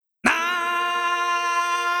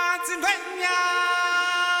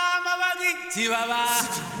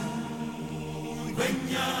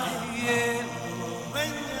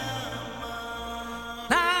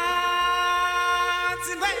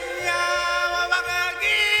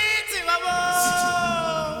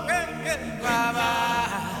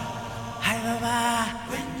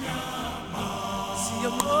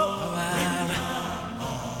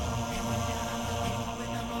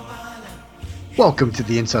Welcome to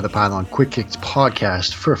the Inside the Pylon Quick Kicks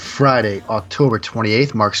podcast for Friday, October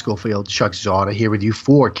 28th. Mark Schofield, Chuck Zauda here with you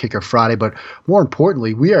for Kicker Friday. But more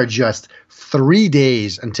importantly, we are just 3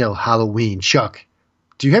 days until Halloween. Chuck,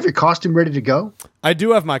 do you have your costume ready to go? I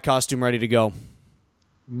do have my costume ready to go.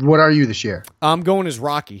 What are you this year? I'm going as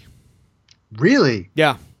Rocky. Really?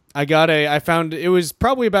 Yeah. I found it was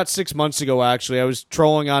probably about 6 months ago, actually. I was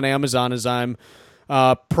trolling on Amazon as I'm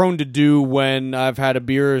prone to do when I've had a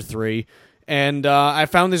beer or three. And I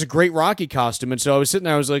found this great Rocky costume. And so I was sitting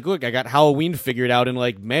there, I was like, look, I got Halloween figured out in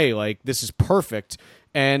like May. Like, this is perfect.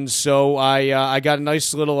 And so I got a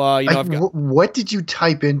nice little, what did you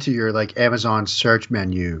type into your like Amazon search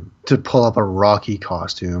menu to pull up a Rocky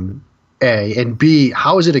costume? A, and B,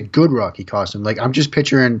 how is it a good Rocky costume? Like, I'm just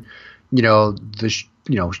picturing, the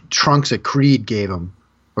trunks that Creed gave him,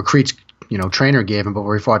 or Creed's, trainer gave him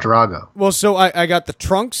before he fought Drago. Well, so I got the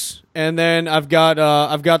trunks, and then I've got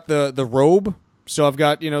the robe. So I've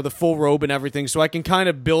got, the full robe and everything, so I can kind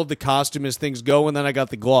of build the costume as things go, and then I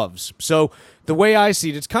got the gloves. So the way I see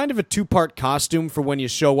it, it's kind of a two-part costume for when you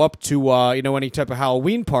show up to, any type of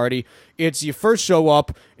Halloween party. It's you first show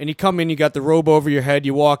up, and you come in, you got the robe over your head,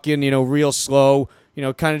 you walk in, real slow,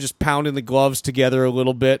 kind of just pounding the gloves together a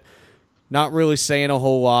little bit, not really saying a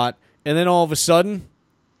whole lot, and then all of a sudden,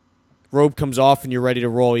 robe comes off and you're ready to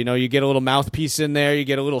roll. You get a little mouthpiece in there, you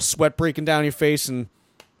get a little sweat breaking down your face, and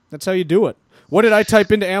that's how you do it. What did I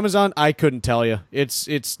type into Amazon? I couldn't tell you.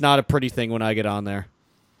 It's not a pretty thing when I get on there.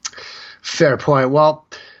 Fair point. Well,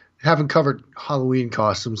 having covered Halloween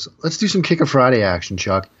costumes, let's do some Kicker Friday action,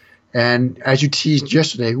 Chuck. And as you teased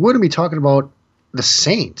yesterday, we're going to be talking about the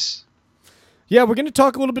Saints. Yeah, we're going to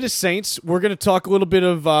talk a little bit of Saints. We're going to talk a little bit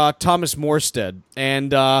of Thomas Morstead.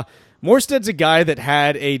 And Morstead's a guy that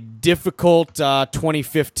had a difficult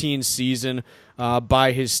 2015 season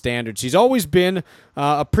by his standards. He's always been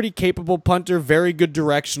a pretty capable punter, very good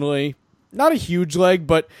directionally. Not a huge leg,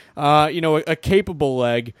 but a capable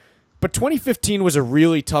leg. But 2015 was a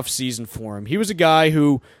really tough season for him. He was a guy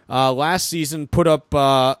who last season put up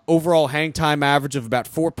overall hang time average of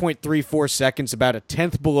about 4.34 seconds, about a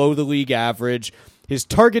 10th below the league average. His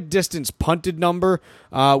target distance punted number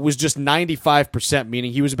was just 95%,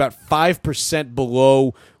 meaning he was about 5%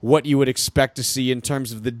 below what you would expect to see in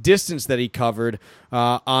terms of the distance that he covered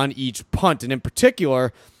on each punt. And in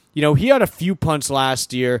particular, he had a few punts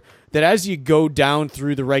last year that as you go down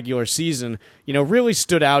through the regular season, really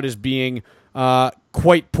stood out as being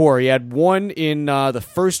quite poor. He had one in the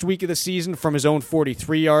first week of the season from his own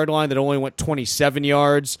 43-yard line that only went 27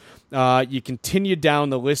 yards. You continue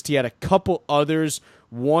down the list. He had a couple others.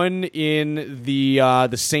 One in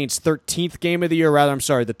the Saints' 13th game of the year,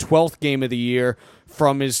 the 12th game of the year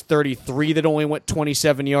from his 33 that only went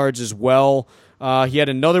 27 yards as well. He had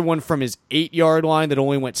another one from his 8-yard line that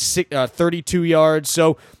only went 32 yards.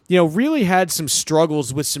 So, really had some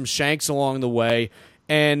struggles with some shanks along the way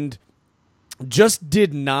and just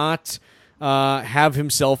did not have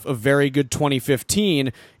himself a very good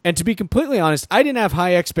 2015. And to be completely honest, I didn't have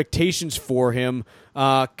high expectations for him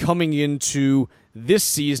coming into this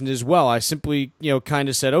season as well. I simply, kind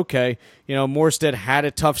of said, okay, Morstead had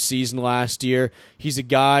a tough season last year. He's a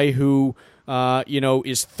guy who,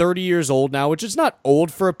 is 30 years old now, which is not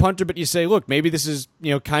old for a punter, but you say, look, maybe this is,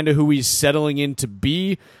 kind of who he's settling in to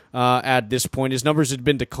be at this point. His numbers had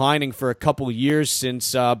been declining for a couple of years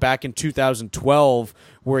since back in 2012,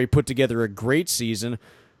 where he put together a great season.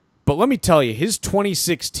 But let me tell you, his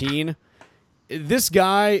 2016, this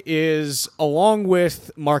guy is, along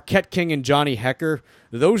with Marquette King and Johnny Hecker,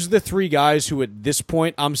 those are the three guys who at this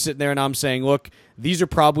point I'm sitting there and I'm saying, look, these are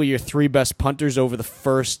probably your three best punters over the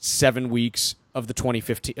first 7 weeks of the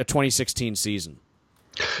 2016 season.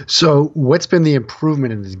 So what's been the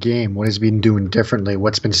improvement in his game? What has he been doing differently?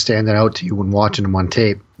 What's been standing out to you when watching him on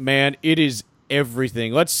tape? Man, it is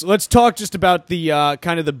everything. Let's talk just about the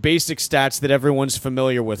kind of the basic stats that everyone's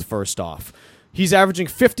familiar with first off. He's averaging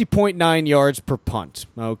 50.9 yards per punt,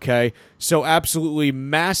 okay? So absolutely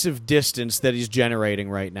massive distance that he's generating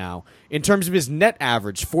right now. In terms of his net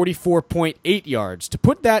average, 44.8 yards. To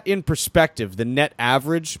put that in perspective, the net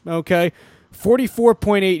average, okay,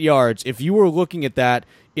 44.8 yards, if you were looking at that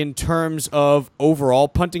in terms of overall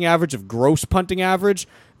punting average, of gross punting average,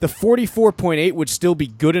 the 44.8 would still be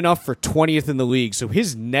good enough for 20th in the league. So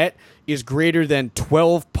his net is greater than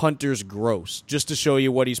 12 punters gross, just to show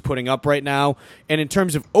you what he's putting up right now. And in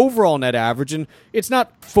terms of overall net average, and it's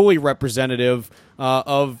not fully representative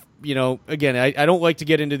of, again, I don't like to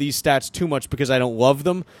get into these stats too much because I don't love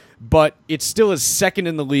them, but it still is second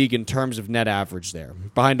in the league in terms of net average there,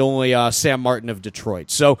 behind only Sam Martin of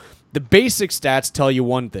Detroit. So the basic stats tell you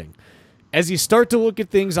one thing. As you start to look at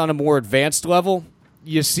things on a more advanced level,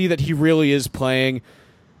 you see that he really is playing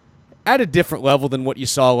at a different level than what you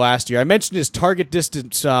saw last year. I mentioned his target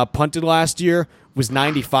distance punted last year was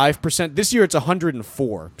 95%. This year it's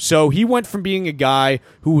 104. So he went from being a guy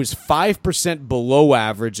who was 5% below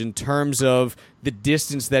average in terms of the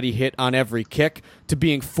distance that he hit on every kick to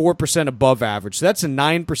being 4% above average. So that's a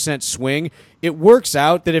 9% swing. It works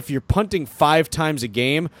out that if you're punting 5 times a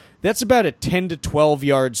game, that's about a 10 to 12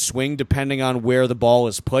 yard swing depending on where the ball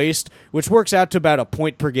is placed, which works out to about a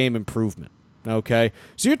point per game improvement. Okay,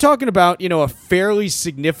 so you're talking about, a fairly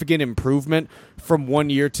significant improvement from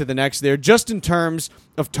one year to the next there, just in terms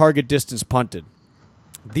of target distance punted.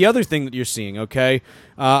 The other thing that you're seeing, okay,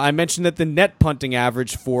 I mentioned that the net punting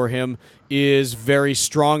average for him is very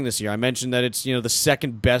strong this year. I mentioned that it's, the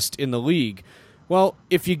second best in the league. Well,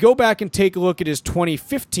 if you go back and take a look at his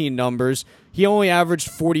 2015 numbers, he only averaged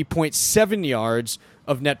 40.7 yards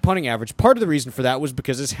of net punting average. Part of the reason for that was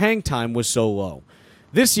because his hang time was so low.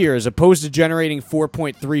 This year, as opposed to generating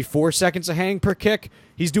 4.34 seconds of hang per kick,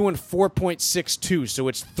 he's doing 4.62, so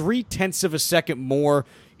it's 0.3 of a second more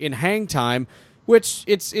in hang time, which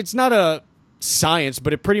it's not a science,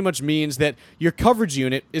 but it pretty much means that your coverage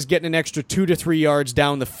unit is getting an extra 2 to 3 yards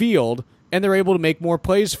down the field, and they're able to make more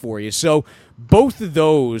plays for you. So both of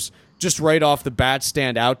those just right off the bat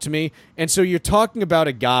stand out to me. And so you're talking about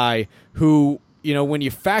a guy who, when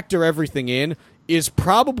you factor everything in, is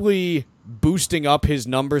probably boosting up his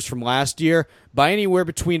numbers from last year by anywhere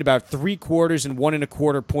between about 3/4 and 1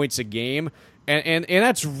 1/4 points a game. And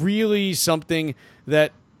that's really something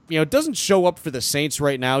that, doesn't show up for the Saints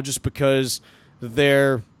right now just because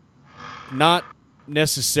they're not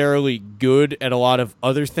necessarily good at a lot of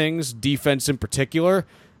other things, defense in particular,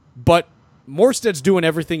 but Morstead's doing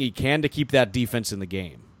everything he can to keep that defense in the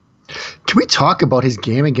game. Can we talk about his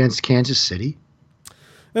game against Kansas City?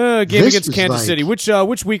 Game against Kansas City. Which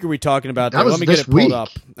week are we talking about? That was Let me this get it pulled week. up.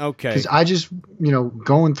 Okay. Because I just,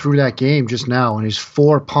 going through that game just now, and his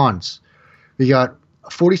 4 punts. We got a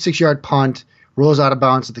 46-yard punt, rolls out of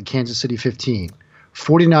bounds at the Kansas City 15.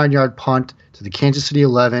 49-yard punt to the Kansas City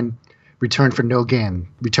 11, return for no gain.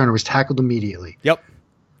 Returner was tackled immediately. Yep.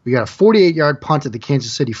 We got a 48-yard punt at the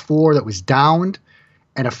Kansas City 4 that was downed,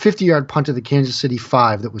 and a 50-yard punt at the Kansas City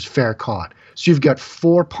 5 that was fair caught. So you've got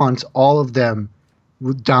 4 punts, all of them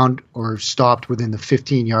down or stopped within the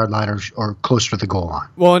 15-yard line or closer to the goal line.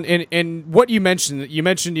 Well, and what you mentioned, you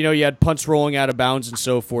had punts rolling out of bounds and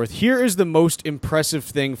so forth. Here is the most impressive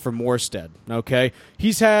thing for Morstead, okay?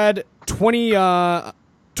 He's had 28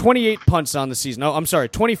 punts on the season. No, I'm sorry,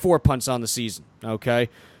 24 punts on the season, okay?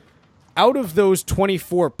 Out of those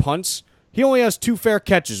 24 punts, he only has 2 fair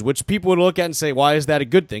catches, which people would look at and say, why is that a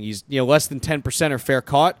good thing? He's less than 10% are fair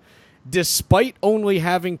caught. Despite only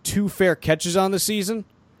having 2 fair catches on the season,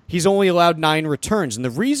 he's only allowed 9 returns. And the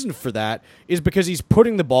reason for that is because he's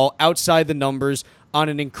putting the ball outside the numbers on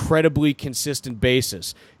an incredibly consistent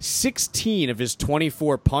basis. 16 of his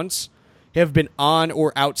 24 punts have been on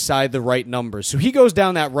or outside the right numbers. So he goes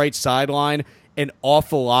down that right sideline an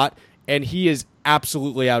awful lot, and he is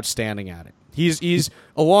absolutely outstanding at it. He's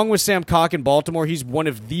along with Sam Cock in Baltimore, he's one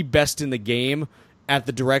of the best in the game at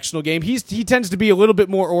the directional game. He tends to be a little bit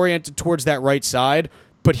more oriented towards that right side,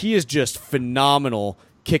 but he is just phenomenal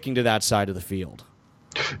kicking to that side of the field.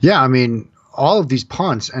 Yeah, I mean, all of these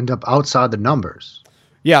punts end up outside the numbers.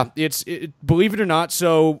 Yeah, believe it or not,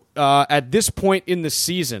 so at this point in the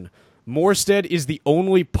season, Morstead is the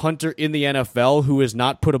only punter in the NFL who has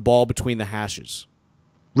not put a ball between the hashes.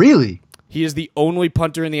 Really? He is the only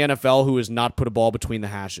punter in the NFL who has not put a ball between the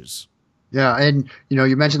hashes. Yeah, and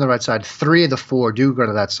you mentioned the right side. 3 of the 4 do go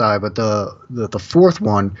to that side, but the fourth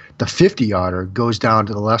one, the 50-yarder, goes down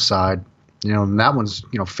to the left side. And that one's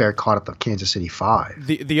fair caught at the Kansas City 5.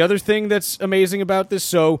 The other thing that's amazing about this,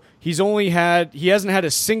 so he hasn't had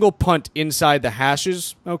a single punt inside the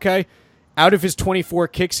hashes. Okay, out of his 24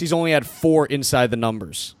 kicks, he's only had 4 inside the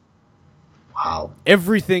numbers. Wow.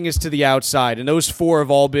 Everything is to the outside, and those 4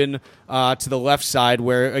 have all been to the left side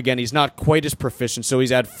where, again, he's not quite as proficient, so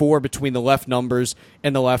he's had 4 between the left numbers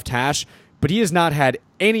and the left hash, but he has not had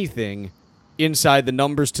anything inside the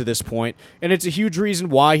numbers to this point, and it's a huge reason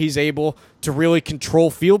why he's able to really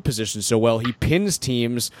control field position so well. He pins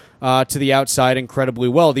teams to the outside incredibly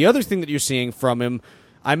well. The other thing that you're seeing from him,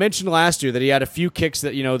 I mentioned last year that he had a few kicks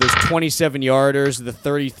that, those 27-yarders, the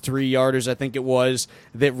 33-yarders, I think it was,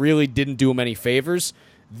 that really didn't do him any favors.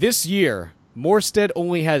 This year, Morstead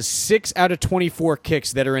only has 6 out of 24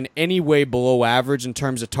 kicks that are in any way below average in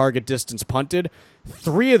terms of target distance punted.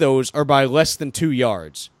 3 of those are by less than 2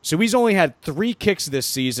 yards. So he's only had 3 kicks this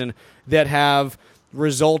season that have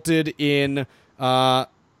resulted in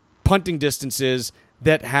punting distances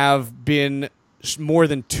that have been more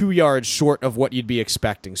than 2 yards short of what you'd be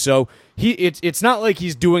expecting. So it's not like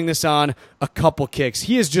he's doing this on a couple kicks.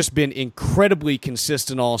 He has just been incredibly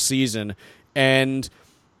consistent all season, and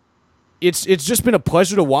it's just been a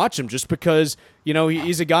pleasure to watch him just because,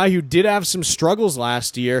 he's a guy who did have some struggles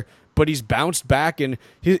last year, but he's bounced back, and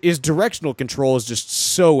his directional control is just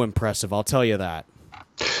so impressive. I'll tell you that.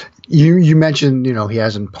 You mentioned, he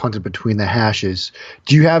hasn't punted between the hashes.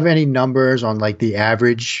 Do you have any numbers on like the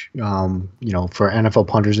average, for NFL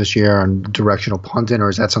punters this year on directional punting, or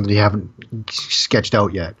is that something you haven't sketched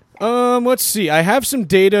out yet? Let's see. I have some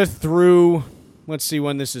data through. Let's see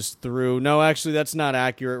when this is through. No, actually, that's not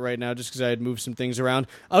accurate right now just because I had moved some things around.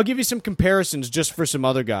 I'll give you some comparisons just for some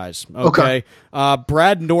other guys. Okay.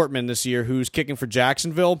 Brad Nortman this year, who's kicking for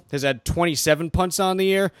Jacksonville, has had 27 punts on the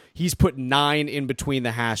year. He's put 9 in between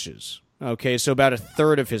the hashes. Okay, so about a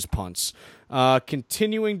third of his punts.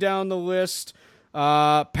 Continuing down the list,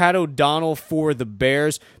 Pat O'Donnell for the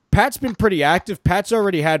Bears. Pat's been pretty active. Pat's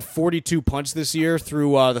already had 42 punts this year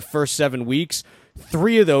through the first 7 weeks.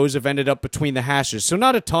 3 of those have ended up between the hashes. So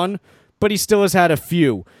not a ton, but he still has had a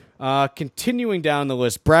few. Continuing down the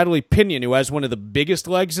list, Bradley Pinion, who has one of the biggest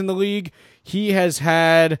legs in the league. He has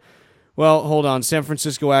had, well, hold on. San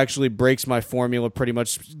Francisco actually breaks my formula pretty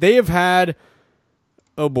much. They have had,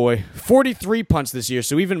 43 punts this year,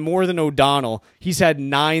 so even more than O'Donnell. He's had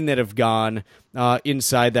 9 that have gone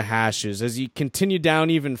inside the hashes. As he continued down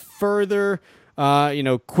even further,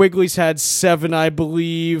 Quigley's had 7, I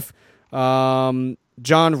believe. John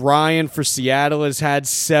Ryan for Seattle has had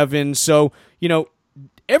 7. So,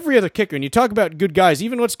 every other kicker, and you talk about good guys,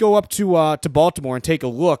 even let's go up to Baltimore and take a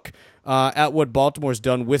look at what Baltimore's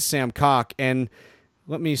done with Sam Cock. And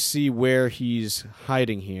let me see where he's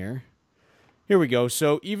hiding here. Here we go.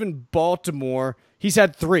 So even Baltimore, he's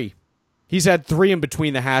had 3. He's had 3 in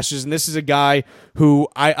between the hashes, and this is a guy who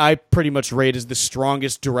I pretty much rate as the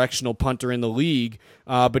strongest directional punter in the league,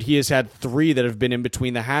 but he has had 3 that have been in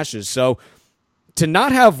between the hashes. So to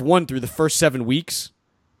not have 1 through the first 7 weeks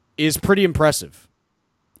is pretty impressive.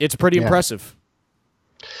 It's pretty impressive.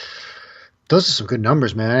 Those are some good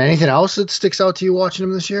numbers, man. Anything else that sticks out to you watching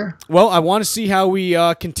him this year? Well, I want to see how he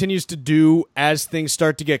continues to do as things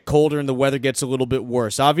start to get colder and the weather gets a little bit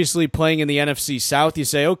worse. Obviously, playing in the NFC South, you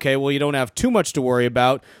say, okay, well, you don't have too much to worry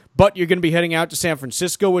about, but you're going to be heading out to San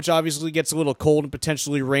Francisco, which obviously gets a little cold and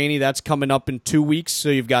potentially rainy. That's coming up in 2 weeks, so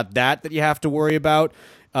you've got that you have to worry about.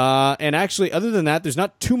 And actually, other than that, there's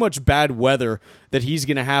not too much bad weather that he's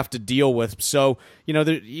going to have to deal with. So,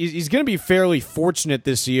 he's going to be fairly fortunate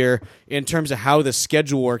this year in terms of how the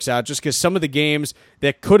schedule works out, just because some of the games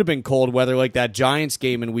that could have been cold weather, like that Giants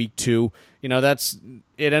game in week 2, it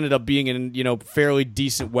ended up being in, fairly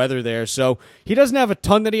decent weather there. So he doesn't have a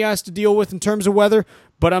ton that he has to deal with in terms of weather,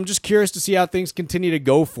 but I'm just curious to see how things continue to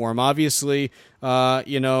go for him. Obviously,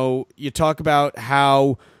 you talk about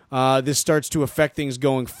how this starts to affect things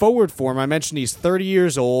going forward for him. I mentioned he's 30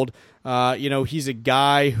 years old. He's a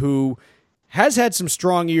guy who has had some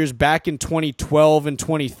strong years back in 2012 and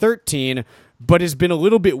 2013, but has been a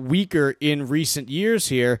little bit weaker in recent years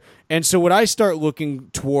here. And so what I start looking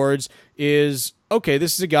towards is, okay,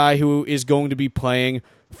 this is a guy who is going to be playing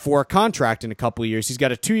for a contract in a couple of years. He's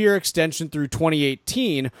got a 2-year extension through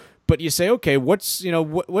 2018, but you say, okay, what's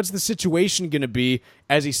the situation going to be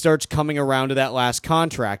as he starts coming around to that last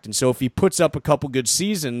contract? And so if he puts up a couple good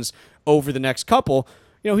seasons over the next couple,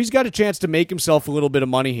 he's got a chance to make himself a little bit of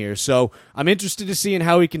money here. So I'm interested to see in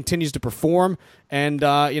how he continues to perform. And,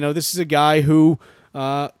 this is a guy who,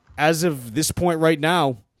 as of this point right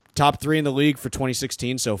now, top 3 in the league for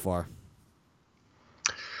 2016 so far.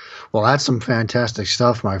 Well, that's some fantastic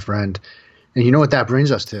stuff, my friend. And you know what that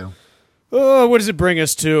brings us to? Oh, what does it bring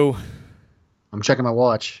us to? I'm checking my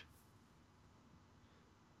watch.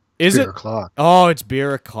 Is beer it? O'clock. Oh, it's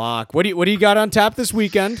beer o'clock. What do you got on tap this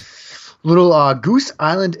weekend? Little Goose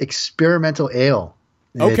Island Experimental Ale.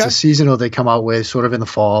 Okay. It's a seasonal they come out with sort of in the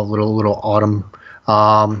fall, little autumn.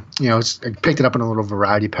 I picked it up in a little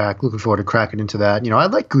variety pack. Looking forward to cracking into that. I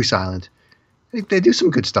like Goose Island. They do some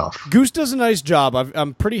good stuff. Goose does a nice job.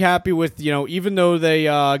 I'm pretty happy with, even though they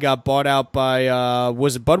got bought out by,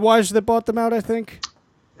 was it Budweiser that bought them out, I think?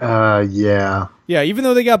 Yeah. Yeah, even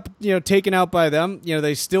though they got, taken out by them,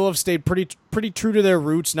 they still have stayed pretty true to their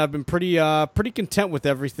roots, and I've been pretty content with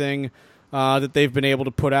everything that they've been able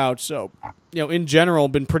to put out. So, in general,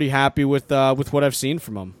 been pretty happy with what I've seen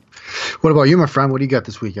from them. What about you, my friend? What do you got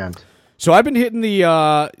this weekend? So I've been hitting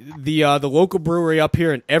the local brewery up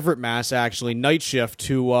here in Everett, Mass. Actually, Night Shift,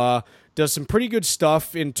 who does some pretty good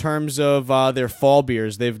stuff in terms of their fall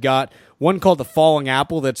beers. They've got one called the Falling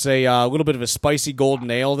Apple. That's a little bit of a spicy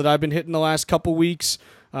golden ale that I've been hitting the last couple weeks.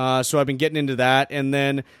 So I've been getting into that, and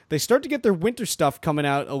then they start to get their winter stuff coming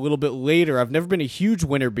out a little bit later. I've never been a huge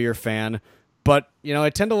winter beer fan, but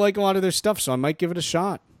I tend to like a lot of their stuff, so I might give it a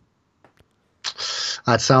shot.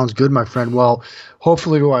 That sounds good, my friend. Well,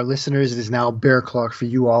 hopefully to our listeners, it is now bear o'clock for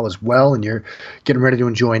you all as well, and you're getting ready to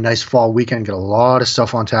enjoy a nice fall weekend. Got a lot of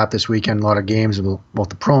stuff on tap this weekend, a lot of games, both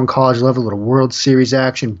the pro and college level, a little World Series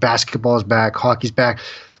action, basketball's back, hockey's back.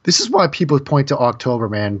 This is why people point to October,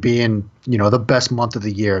 man, being, the best month of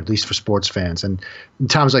the year, at least for sports fans. And in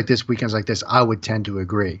times like this, weekends like this, I would tend to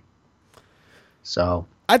agree. So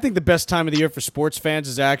I think the best time of the year for sports fans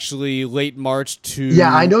is actually late March to...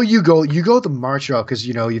 Yeah, I know you go the March route because,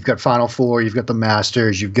 you've got Final Four, you've got the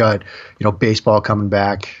Masters, you've got, baseball coming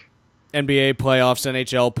back. NBA playoffs,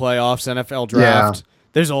 NHL playoffs, NFL draft. Yeah.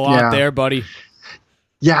 There's a lot there, buddy.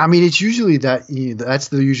 Yeah, I mean, it's usually that's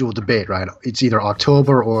the usual debate, right? It's either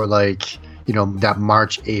October or that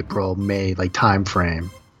March, April, May time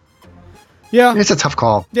frame. Yeah. It's a tough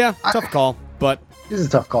call. Yeah, tough call, but... This is a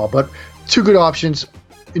tough call, but two good options.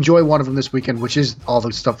 Enjoy one of them this weekend, which is all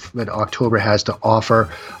the stuff that October has to offer.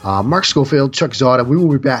 Mark Schofield, Chuck Zodda, we will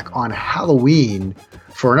be back on Halloween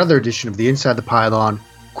for another edition of the Inside the Pylon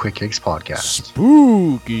Quick Hits podcast.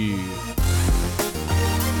 Spooky.